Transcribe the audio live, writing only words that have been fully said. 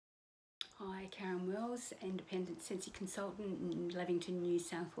Hi, Karen Wells, independent Sensi consultant in Lavington, New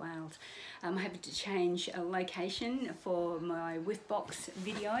South Wales. I had to change a location for my Whiff Box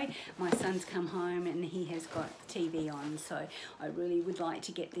video. My son's come home and he has got TV on, so I really would like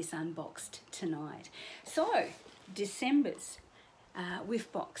to get this unboxed tonight. So, December's Whiff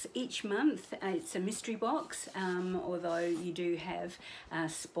Box. Each month it's a mystery box, although you do have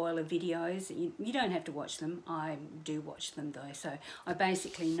spoiler videos. You don't have to watch them. I do watch them though, so I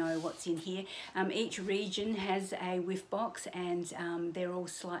basically know what's in here. Each region has a Whiff Box, and they're all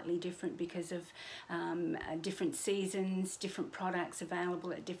slightly different because of different seasons, different products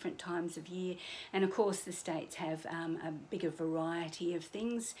available at different times of year, and of course the states have a bigger variety of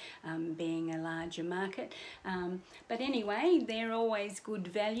things, being a larger market. But anyway, they're always good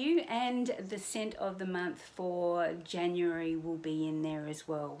value, and the scent of the month for January will be in there as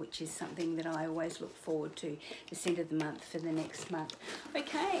well, which is something that I always look forward to, the scent of the month for the next month.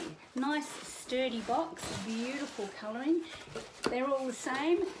 Okay, nice sturdy box, beautiful colouring. They're all the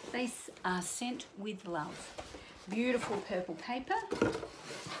same. They are sent with love. Beautiful purple paper.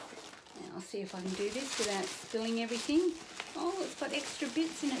 Now I'll see if I can do this without spilling everything. Oh, it's got extra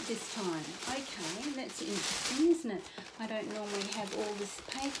bits in it this time. Okay, that's interesting, isn't it? I don't normally have all this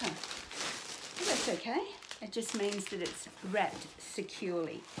paper. But that's okay. It just means that it's wrapped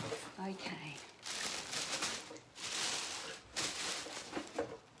securely. Okay.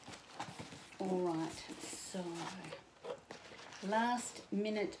 All right, so last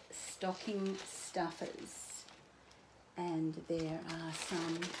minute stocking stuffers. And there are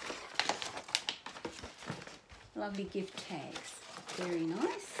some lovely gift tags, very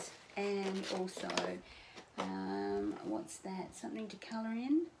nice. And also, what's that? Something to colour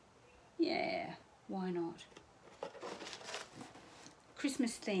in? Yeah, why not?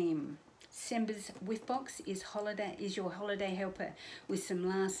 Christmas theme. December's Whiff Box is your holiday helper with some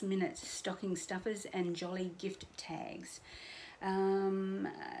last minute stocking stuffers and jolly gift tags.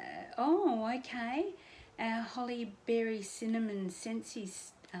 Oh, okay. Our Holly Berry Cinnamon Sensi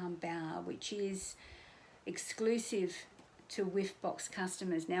bar, which is exclusive to Whiff Box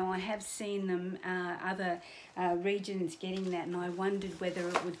customers. Now I have seen them other regions getting that, and I wondered whether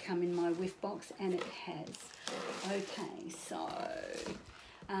it would come in my Whiff Box, and it has. Okay, so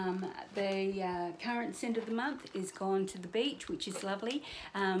the current scent of the month is Gone to the Beach, which is lovely.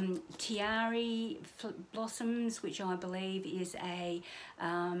 Tiari Blossoms, which I believe is an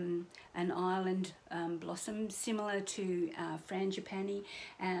island blossom similar to frangipani.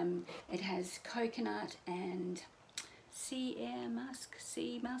 It has coconut and sea musk,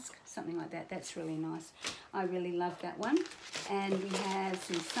 something like that. That's really nice. I really love that one. And we have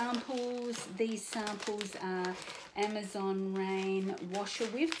some samples. These samples are Amazon Rain washer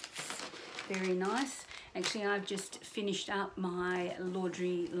whiffs. Very nice. Actually, I've just finished up my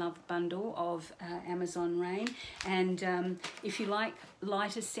Laundry Love bundle of Amazon Rain, and if you like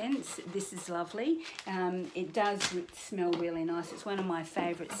lighter scents, this is lovely. It does smell really nice. It's one of my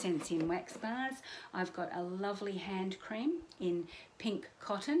favourite scents in wax bars. I've got a lovely hand cream in pink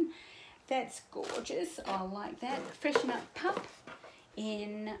cotton. That's gorgeous. I like that. Freshen Up Pup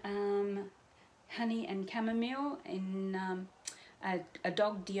in honey and chamomile in a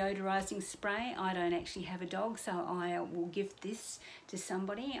dog deodorizing spray. I don't actually have a dog, so I will gift this to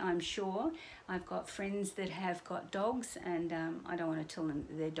somebody, I'm sure. I've got friends that have got dogs, and I don't want to tell them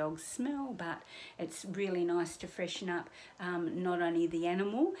that their dogs smell, but it's really nice to freshen up not only the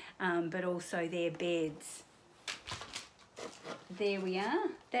animal, but also their beds. There we are.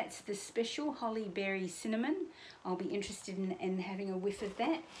 That's the special Holly Berry Cinnamon. I'll be interested in having a whiff of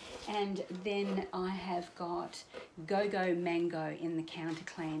that. And then I have got Go-Go Mango in the Counter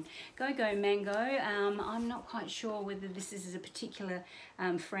Clean. Go-Go Mango, I'm not quite sure whether this is a particular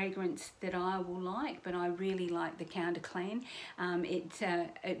fragrance that I will like, but I really like the Counter Clean.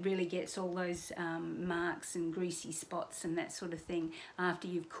 It really gets all those marks and greasy spots and that sort of thing after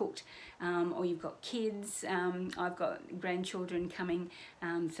you've cooked, or you've got kids. I've got grandchildren coming,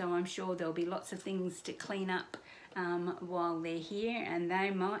 so I'm sure there'll be lots of things to clean up while they're here, and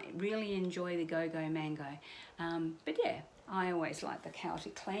they might really enjoy the Go-Go Mango. But yeah, I always like the Counter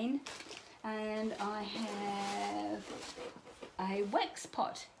Clean. And I have a wax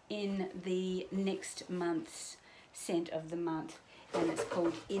pot in the next month's scent of the month, and it's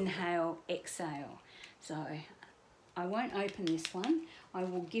called Inhale Exhale. So I won't open this one. I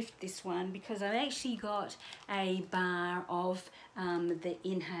will gift this one because I've actually got a bar of the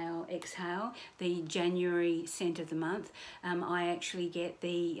Inhale Exhale, the January scent of the month. I actually get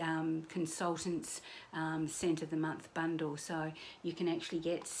the consultant's scent of the month bundle, so you can actually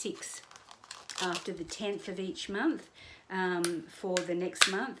get 6 after the 10th of each month. for the next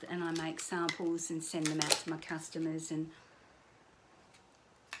month, and I make samples and send them out to my customers. And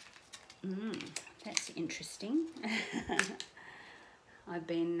that's interesting. I've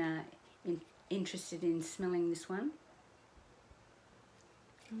been interested in smelling this one.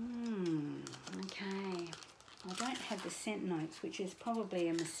 Okay. I don't have the scent notes, which is probably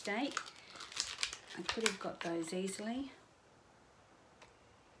a mistake. I could have got those easily.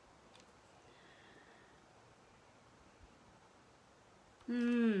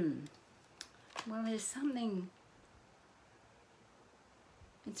 Well, there's something,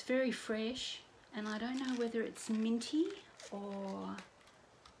 it's very fresh, and I don't know whether it's minty or,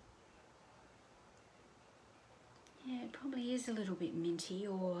 yeah, it probably is a little bit minty,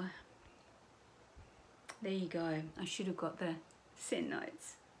 or, there you go. I should have got the scent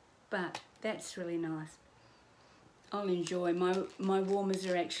notes, but that's really nice. I'll enjoy. My warmers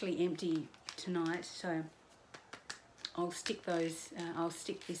are actually empty tonight, so I'll stick those. I'll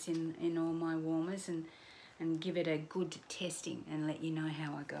stick this in all my warmers and give it a good testing and let you know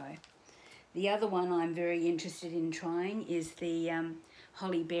how I go. The other one I'm very interested in trying is the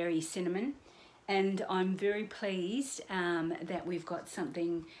Holly Berry Cinnamon, and I'm very pleased that we've got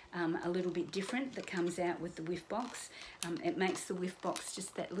something a little bit different that comes out with the Whiff Box. It makes the Whiff Box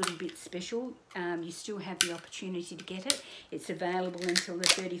just that little bit special. You still have the opportunity to get it. It's available until the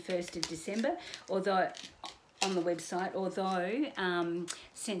 31st of December, although on the website, although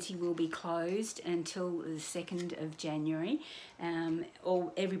Scentsy will be closed until the 2nd of January,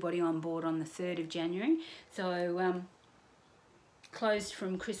 or everybody on board on the 3rd of January. So closed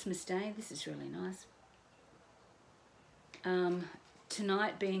from Christmas Day. This is really nice.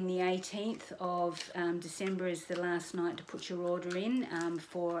 Tonight being the 18th of December is the last night to put your order in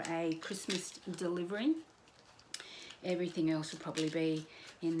for a Christmas delivery. Everything else will probably be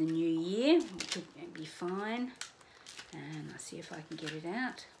in the new year, which will be fine. And I'll see if I can get it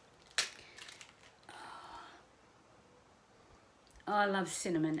out. Oh, I love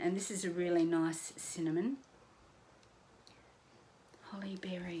cinnamon, and this is a really nice cinnamon. Holly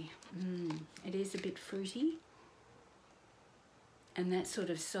berry. It is a bit fruity, and that sort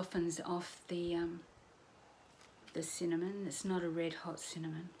of softens off the cinnamon. It's not a red hot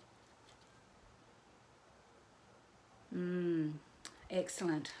cinnamon.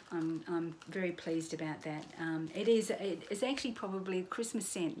 Excellent. I'm very pleased about that. It's actually probably a Christmas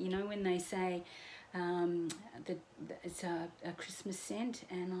scent. You know, when they say that it's a Christmas scent,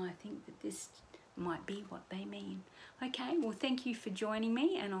 and I think that this might be what they mean. Okay, well, thank you for joining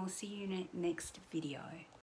me, and I'll see you in the next video.